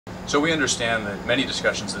So we understand that many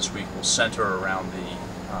discussions this week will center around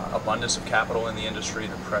the abundance of capital in the industry,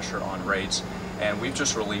 the pressure on rates, and we've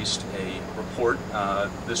just released a report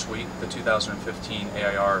this week, the 2015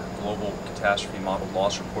 AIR Global Catastrophe Model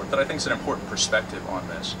Loss Report, that I think is an important perspective on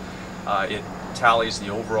this. It tallies the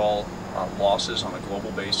overall losses on a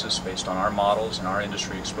global basis based on our models and our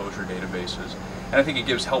industry exposure databases, and I think it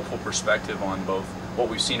gives helpful perspective on both what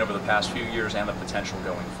we've seen over the past few years and the potential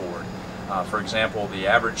going forward. For example, the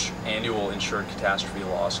average annual insured catastrophe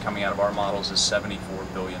loss coming out of our models is $74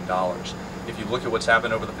 billion. If you look at what's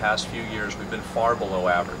happened over the past few years, we've been far below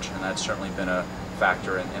average, and that's certainly been a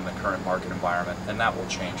factor in the current market environment, and that will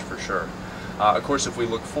change for sure. Of course, if we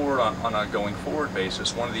look forward on a going forward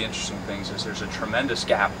basis, one of the interesting things is there's a tremendous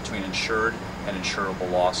gap between insured and insurable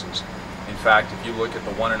losses. In fact, if you look at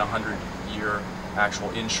the 1 in 100 year actual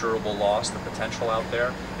insurable loss, the potential out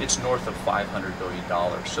there, it's north of $500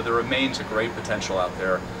 billion. So there remains a great potential out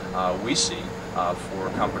there we see for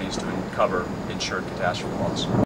companies to cover insured catastrophe loss.